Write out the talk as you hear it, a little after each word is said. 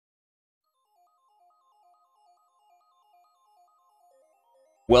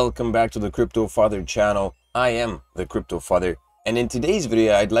Welcome back to the Crypto Father channel. I am the Crypto Father, and in today's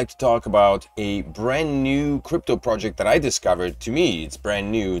video I'd like to talk about a brand new crypto project that I discovered. To me, it's brand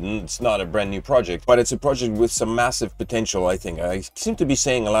new. It's not a brand new project, but it's a project with some massive potential. I think I seem to be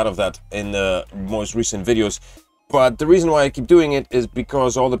saying a lot of that in the most recent videos, but the reason why I keep doing it is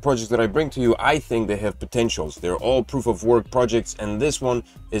because all the projects that I bring to you, I think they have potentials. They're all proof of work projects, and this one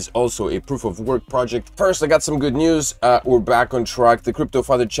is also a proof of work project. First, I got some good news. We're back on track. The Crypto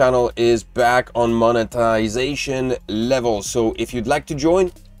Father channel is back on monetization level. So if you'd like to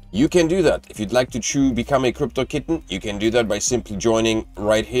join, you can do that. If you'd like to become a crypto kitten, you can do that by simply joining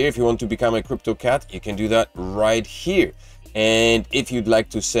right here. If you want to become a crypto cat, you can do that right here. And if you'd like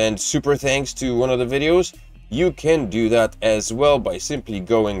to send super thanks to one of the videos, you can do that as well by simply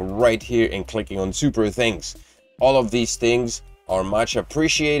going right here and clicking on super thanks. All of these things are much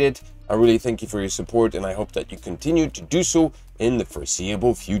appreciated. I really thank you for your support, and I hope that you continue to do so in the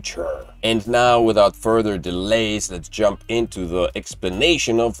foreseeable future. And now, without further delays, let's jump into the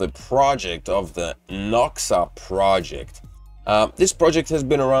explanation of the project, of the Neoxa project. This project has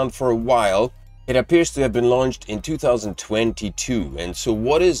been around for a while. It appears to have been launched in 2022. And so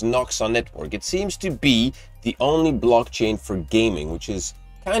what is Neoxa Network? It seems to be the only blockchain for gaming, which is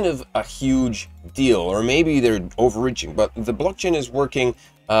kind of a huge deal, or maybe they're overreaching, but the blockchain is working,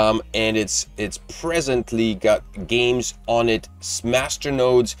 and it's presently got games on it,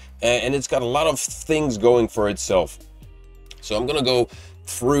 masternodes, and it's got a lot of things going for itself. So I'm gonna go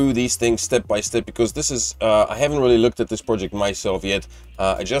through these things step by step, because this is I haven't really looked at this project myself yet.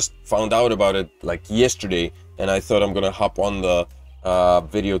 I just found out about it like yesterday, and I thought I'm gonna hop on the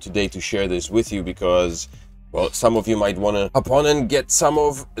video today to share this with you, because well, some of you might want to hop on and get some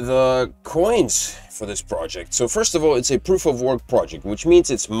of the coins for this project. So first of all, it's a proof of work project, which means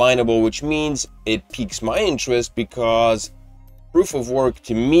it's mineable, which means it piques my interest, because proof of work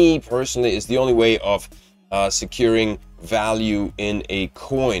to me personally is the only way of securing value in a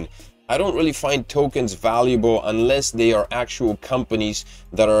coin. I don't really find tokens valuable unless they are actual companies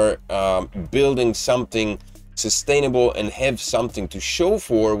that are building something sustainable and have something to show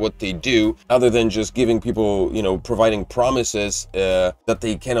for what they do, other than just giving people, you know, providing promises that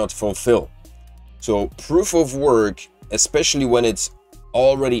they cannot fulfill. So proof of work, especially when it's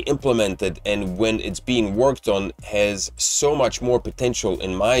already implemented and when it's being worked on, has so much more potential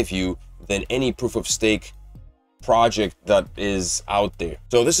in my view than any proof of stake project that is out there.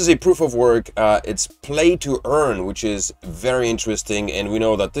 So this is a proof of work. It's play to earn, which is very interesting, and we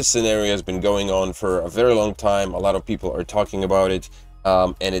know that this scenario has been going on for a very long time. A lot of people are talking about it,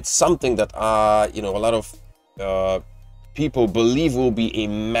 and it's something that you know, a lot of people believe will be a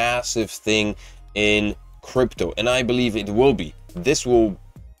massive thing in crypto, and I believe it will be. This will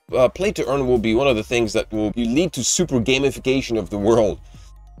play to earn will be one of the things that will lead to super gamification of the world.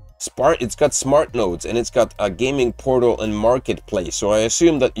 It's got smart nodes, and it's got a gaming portal and marketplace. So I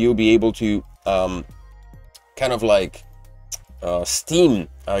assume that you'll be able to kind of like Steam,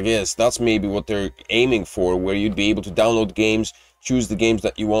 I guess that's maybe what they're aiming for, where you'd be able to download games, choose the games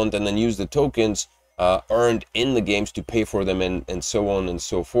that you want, and then use the tokens earned in the games to pay for them, and so on and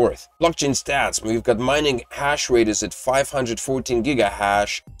so forth. Blockchain stats: we've got mining hash rate is at 514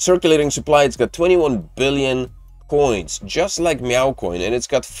 gigahash. Circulating supply, it's got 21 billion coins, just like Meowcoin, and it's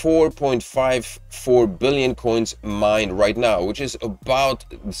got 4.54 billion coins mined right now, which is about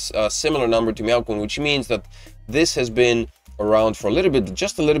a similar number to Meowcoin, which means that this has been around for a little bit,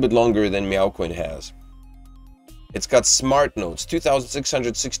 just a little bit longer than Meowcoin has. It's got smart nodes,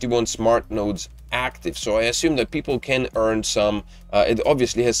 2,661 smart nodes active, so I assume that people can earn some. It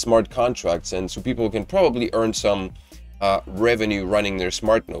obviously has smart contracts, and so people can probably earn some revenue running their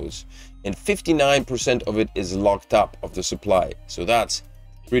smart nodes, and 59% of it is locked up of the supply, so that's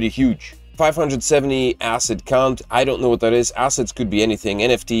pretty huge. 570 asset count, I don't know what that is. Assets could be anything,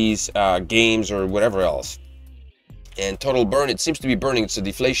 NFTs, games, or whatever else. And total burn, it seems to be burning. It's a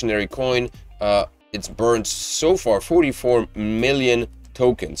deflationary coin. It's burned so far 44 million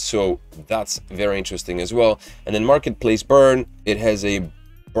tokens, so that's very interesting as well. And then marketplace burn, it has a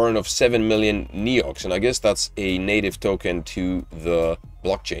burn of 7 million Neoxa, and I guess that's a native token to the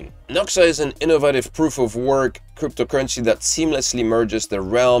blockchain. Neoxa is an innovative proof of work cryptocurrency that seamlessly merges the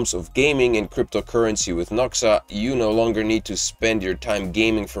realms of gaming and cryptocurrency. With Neoxa, you no longer need to spend your time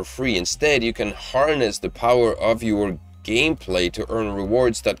gaming for free. Instead, you can harness the power of your gameplay to earn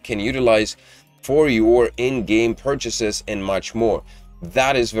rewards that can utilize for your in-game purchases and much more.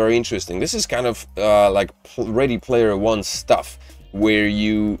 That is very interesting. This is kind of like Ready Player One stuff, where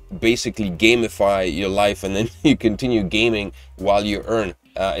you basically gamify your life and then you continue gaming while you earn.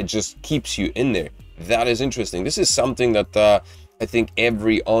 It just keeps you in there. That is interesting. This is something that I think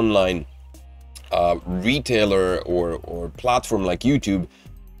every online retailer or platform like YouTube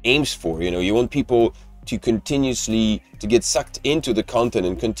aims for. You know, you want people to continuously to get sucked into the content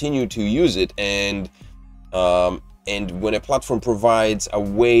and continue to use it, and when a platform provides a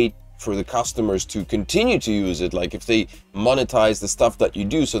way for the customers to continue to use it, like if they monetize the stuff that you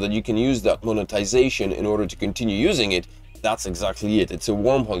do so that you can use that monetization in order to continue using it, that's exactly it. It's a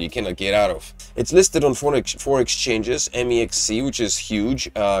wormhole you cannot get out of. It's listed on four exchanges, MEXC, which is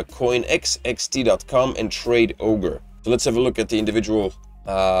huge, coinxxt.com, and Trade Ogre. So let's have a look at the individual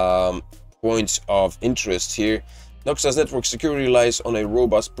points of interest here. Neoxa's network security relies on a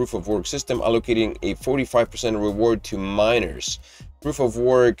robust proof-of-work system, allocating a 45% reward to miners.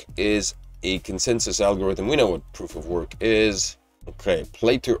 Proof-of-work is a consensus algorithm. We know what proof-of-work is. Okay,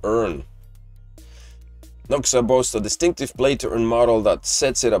 play-to-earn. Neoxa boasts a distinctive play-to-earn model that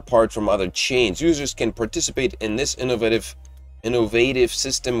sets it apart from other chains. Users can participate in this innovative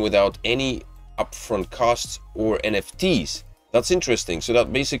system without any upfront costs or NFTs. That's interesting. So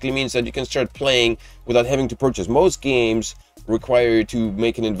that basically means that you can start playing without having to purchase. Most games require you to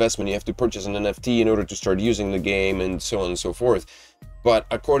make an investment. You have to purchase an NFT in order to start using the game, and so on and so forth. But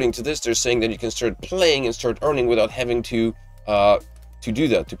according to this, they're saying that you can start playing and start earning without having to do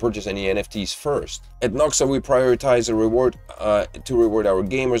that, to purchase any NFTs first. At Neoxa, we prioritize a reward to reward our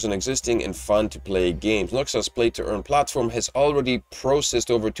gamers on existing and fun to play games. Neoxa's play-to-earn platform has already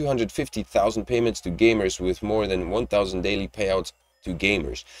processed over 250,000 payments to gamers, with more than 1,000 daily payouts to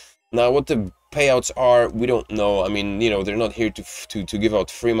gamers. Now, what the payouts are, we don't know. I mean, you know, they're not here to give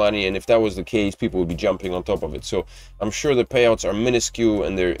out free money, and if that was the case, people would be jumping on top of it. So I'm sure the payouts are minuscule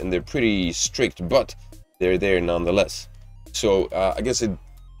and they're pretty strict, but they're there nonetheless. So I guess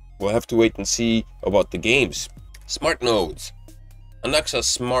we'll have to wait and see about the games. Smart nodes. A Neoxa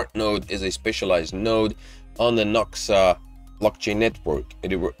smart node is a specialized node on the Neoxa blockchain network.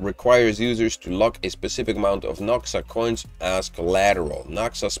 It requires users to lock a specific amount of Neoxa coins as collateral.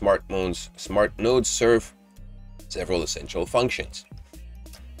 Neoxa smart nodes serve several essential functions: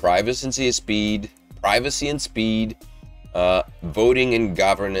 privacy and speed, voting and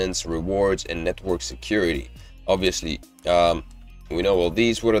governance, rewards, and network security. Obviously, we know all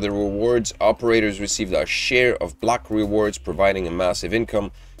these. What are the rewards? Operators receive a share of block rewards, providing a massive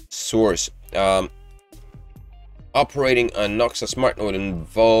income source. Operating a Neoxa smart node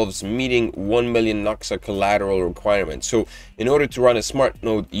involves meeting 1 million Neoxa collateral requirements. So in order to run a smart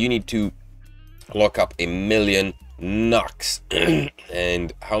node, you need to lock up 1 million NOx.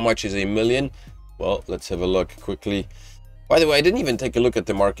 And how much is 1 million? Well, let's have a look quickly. By the way, I didn't even take a look at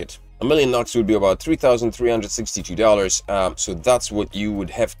the market. 1 million NOx would be about $3,362. So that's what you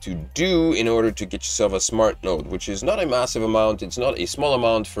would have to do in order to get yourself a smart node, which is not a massive amount. It's not a small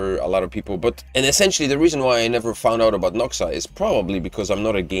amount for a lot of people. And essentially, the reason why I never found out about Neoxa is probably because I'm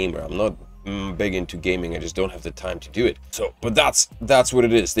not a gamer. I'm not big into gaming. I just don't have the time to do it. So, but that's what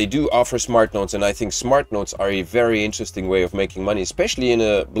it is. They do offer smart nodes, and I think smart nodes are a very interesting way of making money, especially in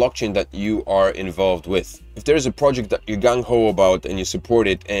a blockchain that you are involved with. If there's a project that you're gung-ho about and you support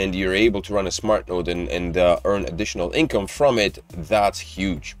it, and you're able to run a smart node and earn additional income from it, that's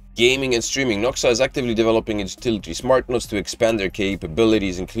huge. Gaming and streaming. Neoxa is actively developing its utility smart nodes to expand their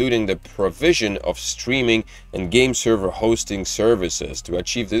capabilities, including the provision of streaming and game server hosting services. To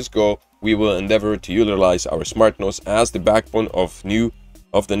achieve this goal, we will endeavor to utilize our smart nodes as the backbone of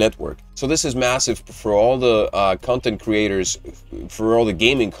the network. So this is massive for all the content creators, for all the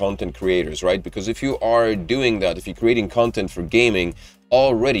gaming content creators, right? Because if you are doing that, if you're creating content for gaming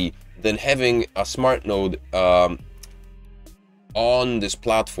already, then having a smart node on this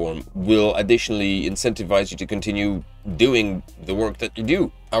platform will additionally incentivize you to continue doing the work that you do.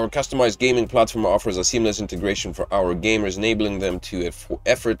 Our customized gaming platform offers a seamless integration for our gamers, enabling them to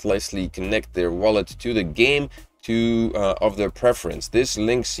effortlessly connect their wallet to the game of their preference. This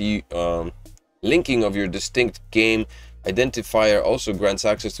linking of your distinct game identifier also grants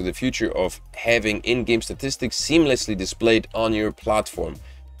access to the future of having in-game statistics seamlessly displayed on your platform.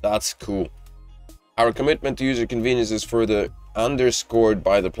 That's cool. Our commitment to user convenience is further underscored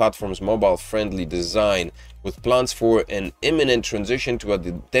by the platform's mobile-friendly design, with plans for an imminent transition to a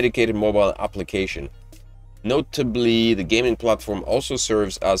dedicated mobile application. Notably, the gaming platform also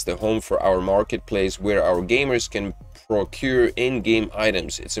serves as the home for our marketplace, where our gamers can procure in-game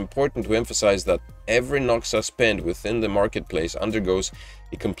items. It's important to emphasize that every Neoxa spend within the marketplace undergoes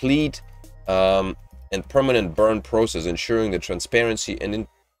a complete and permanent burn process, ensuring the transparency and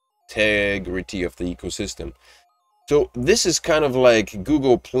integrity of the ecosystem. So this is kind of like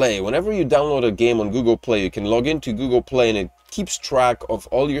Google Play. Whenever you download a game on Google Play, you can log into Google Play and it keeps track of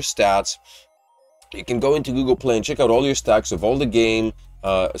all your stats, You can go into Google Play and check out all your stacks of all the game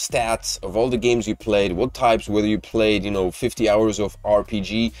stats of all the games you played, what types, whether you played, you know, 50 hours of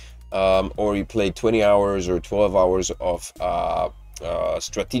RPG, or you played 20 hours or 12 hours of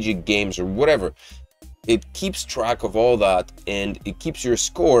strategic games or whatever. It keeps track of all that and it keeps your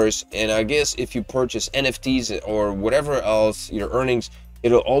scores. And I guess if you purchase NFTs or whatever else, your earnings,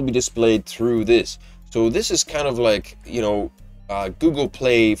 it'll all be displayed through this. So this is kind of like, you know, Google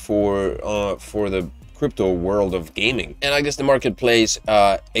Play for the crypto world of gaming. And I guess the marketplace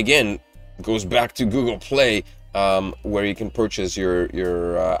again goes back to Google Play, where you can purchase your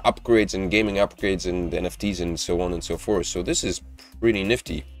upgrades and gaming upgrades and NFTs and so on and so forth. So this is pretty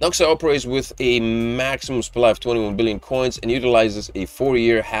nifty. Neoxa operates with a maximum supply of 21 billion coins and utilizes a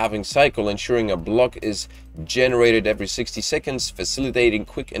 4-year halving cycle, ensuring a block is generated every 60 seconds, facilitating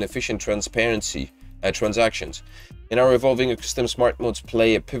quick and efficient transactions. In our evolving ecosystem, smart nodes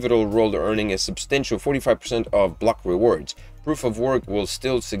play a pivotal role, earning a substantial 45% of block rewards. Proof of work while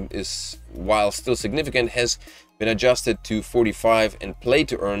still significant, has been adjusted to 45%, and play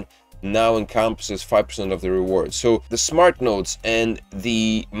to earn now encompasses 5% of the rewards. So the smart nodes and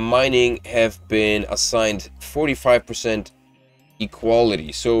the mining have been assigned 45%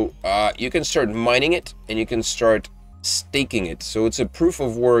 equality. So you can start mining it and you can start staking it. So it's a proof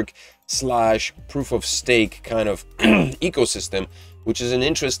of work slash proof of stake kind of ecosystem, which is an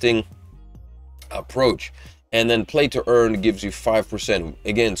interesting approach. And then play to earn gives you 5%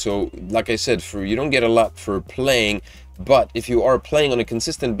 again. So like I said, you don't get a lot for playing, but if you are playing on a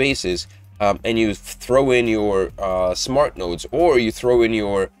consistent basis, and you throw in your smart nodes, or you throw in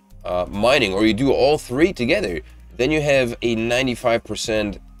your mining, or you do all three together, then you have a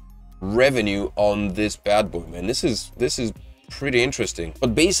 95% revenue on this bad boy, man. This is pretty interesting.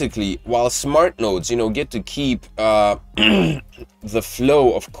 But basically, while smart nodes, you know, get to keep the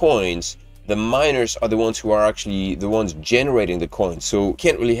flow of coins, the miners are the ones who are actually the ones generating the coins. So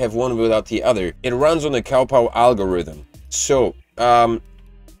can't really have one without the other. It runs on the Kaupau algorithm. So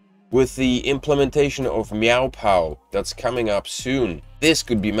with the implementation of Meowpow that's coming up soon, this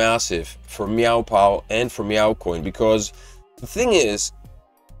could be massive for Meowpow and for Meowcoin, because the thing is,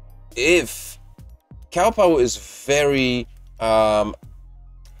 if Kaupau is very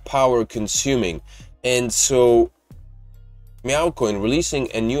power consuming, and so Meowcoin releasing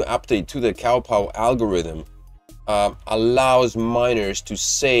a new update to the Kaupau algorithm allows miners to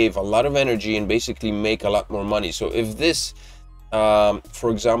save a lot of energy and basically make a lot more money. So if this,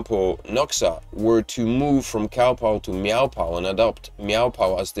 for example, Neoxa were to move from Kaupau to Meowpow and adopt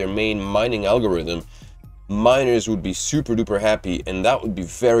Meowpow as their main mining algorithm, miners would be super duper happy, and that would be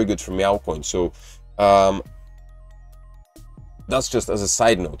very good for Meowcoin. So that's just as a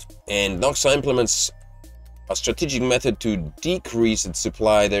side note. And Neoxa implements a strategic method to decrease its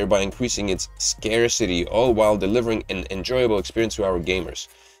supply, thereby increasing its scarcity, all while delivering an enjoyable experience to our gamers.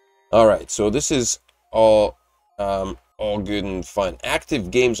 All right, so this is all good and fine.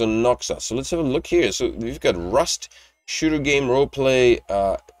 Active games on Neoxa. So let's have a look here. So we've got Rust, shooter game, roleplay,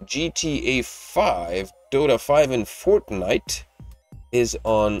 GTA 5, Dota 5, and Fortnite is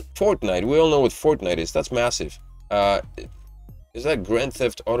on Fortnite. We all know what Fortnite is. That's massive. Is that Grand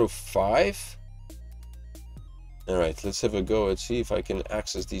Theft Auto 5? All right, let's have a go and see if I can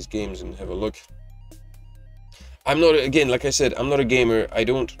access these games and have a look. I'm not, again, like I said, I'm not a gamer. I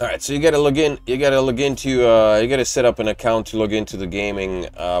don't. All right, so you gotta log in. You gotta log into. You gotta set up an account to log into the gaming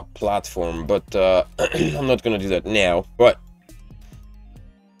platform. But I'm not gonna do that now. But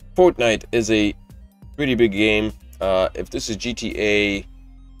Fortnite is a pretty big game. If this is GTA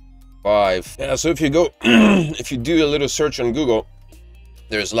 5, yeah. So if you go, if you do a little search on Google,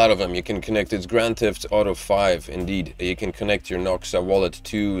 there's a lot of them. You can connect. It's Grand Theft Auto 5, indeed. You can connect your Neoxa wallet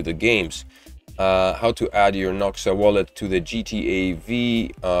to the games. How to add your Neoxa wallet to the GTA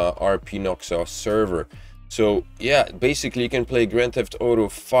V RP Neoxa server. So yeah, basically you can play Grand Theft Auto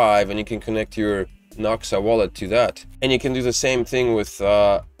 5 and you can connect your Neoxa wallet to that. And you can do the same thing with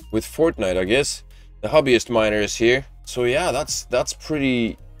Fortnite, I guess. The hobbyist miner is here. So yeah, that's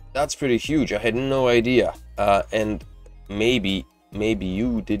pretty huge. I had no idea, and maybe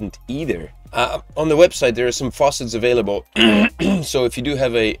you didn't either. On the website there are some faucets available. So if you do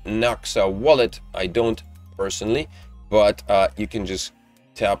have a Neoxa wallet, I don't personally, but you can just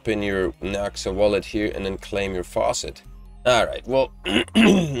tap in your Neoxa wallet here and then claim your faucet. All right, well,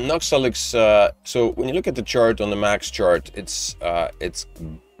 Neoxa looks, so when you look at the chart on the max chart, it's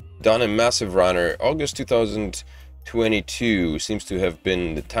done a massive runner. August 2022 seems to have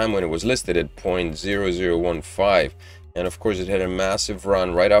been the time when it was listed at 0.0015. And of course it had a massive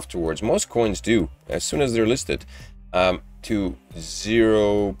run right afterwards. Most coins do as soon as they're listed. to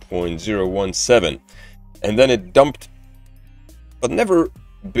 0.017, and then it dumped, but never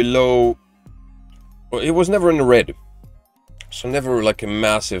below, well, it was never in the red, so never like a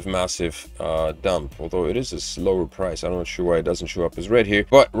massive dump, although it is a slower price. I'm not sure why it doesn't show up as red here,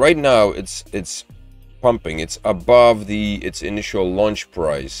 but right now it's pumping. It's above its initial launch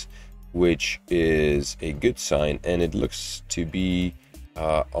price, which is a good sign, and it looks to be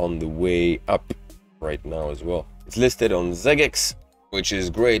on the way up right now as well. It's listed on ZEGX, which is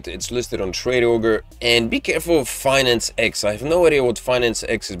great. It's listed on TradeOgre, and be careful of Finance X. I have no idea what Finance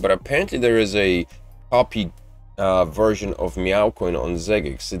X is, but apparently there is a copy version of Meowcoin on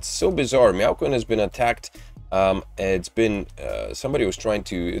ZEGX. It's so bizarre. Meowcoin has been attacked. It's been somebody was trying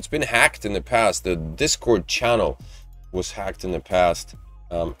to, it's been hacked in the past. The Discord channel was hacked in the past,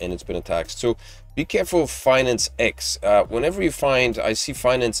 and it's been attacked. So be careful of Finance X. Whenever you find, I see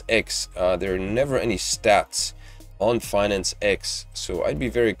Finance X, there are never any stats on Finance X, so I'd be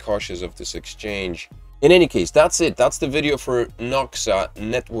very cautious of this exchange. In any case, that's it. That's the video for Neoxa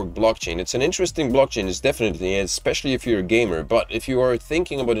network blockchain. It's an interesting blockchain, it's definitely, especially if you're a gamer. But if you are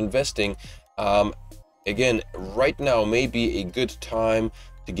thinking about investing, again, right now may be a good time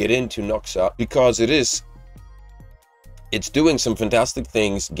to get into Neoxa, because it's doing some fantastic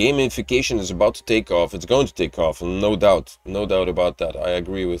things. Gamification is about to take off. It's going to take off, and no doubt about that. I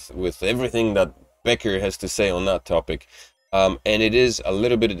agree with everything that Becker has to say on that topic. And it is a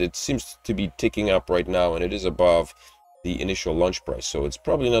little bit, it seems to be ticking up right now, and it is above the initial launch price. So it's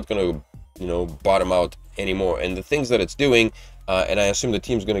probably not going to, you know, bottom out anymore. And the things that it's doing, and I assume the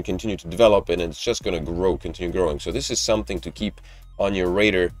team's going to continue to develop, and it's just going to grow, continue growing. So this is something to keep on your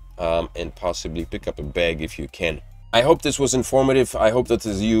radar, and possibly pick up a bag if you can. I hope this was informative. I hope that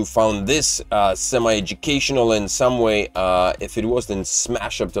you found this semi-educational in some way. If it was, then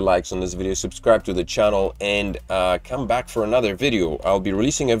smash up the likes on this video, subscribe to the channel, and come back for another video. I'll be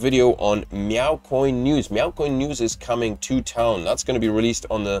releasing a video on Meowcoin news. Meowcoin news is coming to town. That's going to be released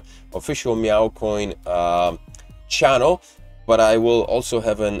on the official Meowcoin channel, but I will also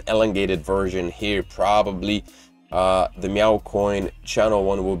have an elongated version here. Probably the Meowcoin channel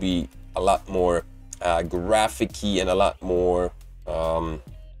one will be a lot more graphic-y and a lot more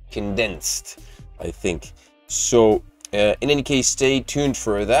condensed, I think. So in any case, stay tuned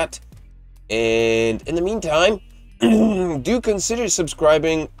for that, and in the meantime, do consider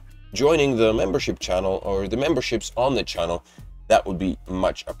subscribing, joining the membership channel, or the memberships on the channel. That would be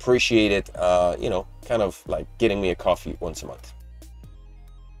much appreciated. You know, kind of like getting me a coffee once a month.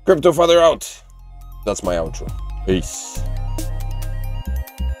 Crypto Father out. That's my outro. Peace.